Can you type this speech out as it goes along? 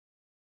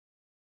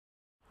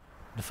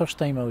The first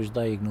time I was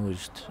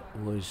diagnosed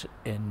was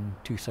in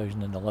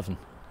 2011,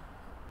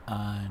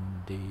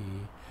 and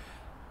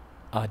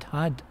I'd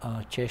had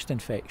a chest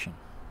infection,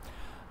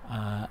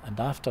 and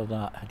after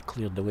that had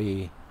cleared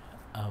away,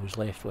 I was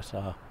left with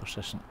a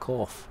persistent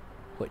cough,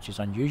 which is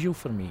unusual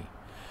for me.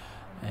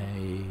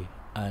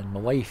 And my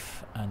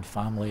wife and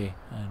family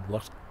and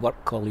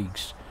work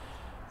colleagues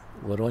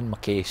were on my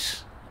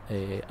case,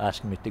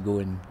 asking me to go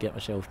and get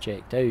myself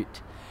checked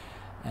out.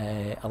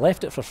 I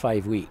left it for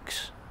 5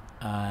 weeks,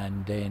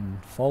 and then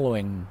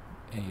following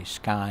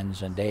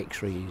scans and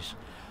x-rays,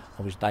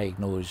 I was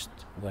diagnosed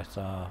with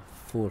a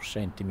 4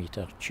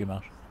 centimetre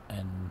tumour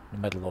in the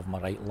middle of my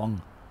right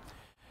lung.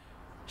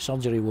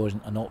 Surgery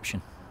wasn't an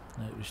option,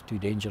 it was too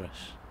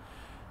dangerous.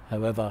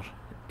 However,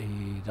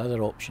 the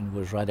other option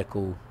was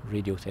radical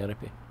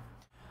radiotherapy,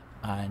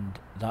 and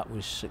that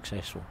was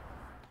successful.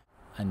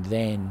 And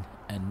then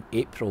in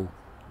April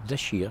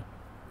this year,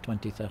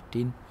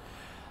 2013,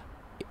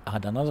 I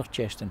had another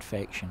chest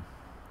infection,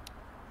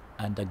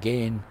 and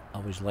again I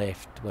was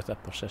left with a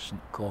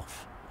persistent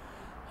cough.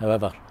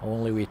 However, I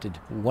only waited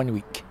 1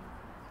 week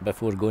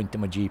before going to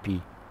my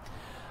GP,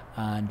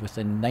 and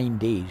within 9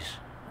 days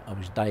I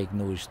was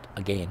diagnosed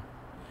again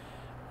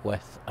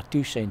with a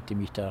 2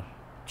 centimetre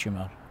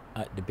tumour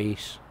at the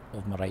base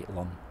of my right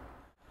lung.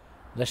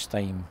 This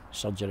time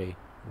surgery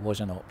was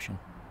an option,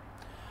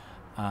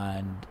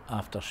 and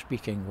after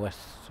speaking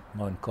with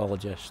my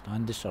oncologist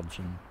and the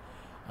surgeon,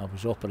 I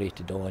was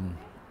operated on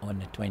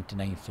the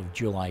 29th of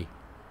July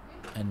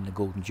in the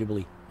Golden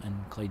Jubilee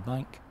in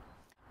Clydebank.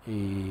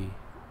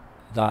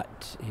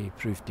 That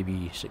proved to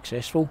be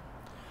successful,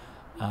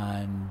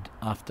 and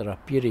after a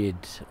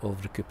period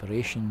of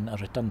recuperation I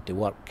returned to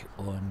work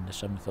on the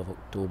 7th of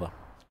October.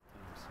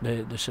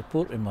 The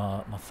support of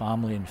my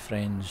family and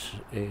friends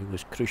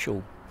was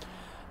crucial.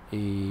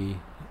 My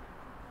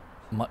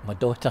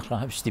daughter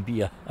happens to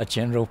be a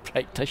general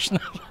practitioner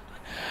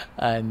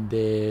and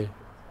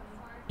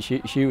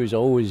she was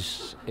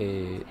always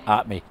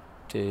at me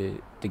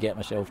to get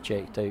myself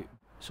checked out.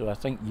 So I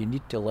think you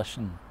need to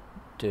listen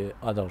to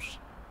others,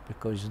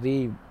 because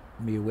they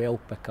may well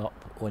pick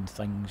up on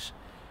things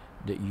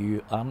that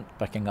you aren't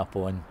picking up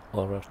on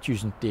or are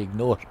choosing to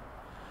ignore.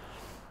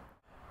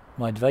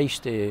 My advice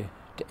to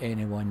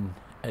anyone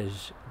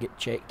is get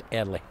checked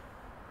early.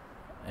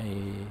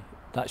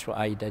 That's what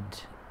I did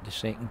the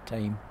second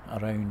time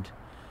around,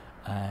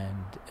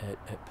 and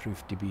it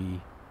proved to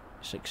be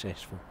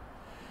successful.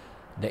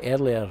 The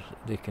earlier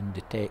they can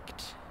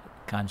detect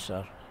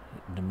cancer,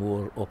 the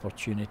more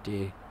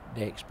opportunity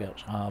the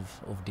experts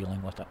have of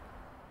dealing with it.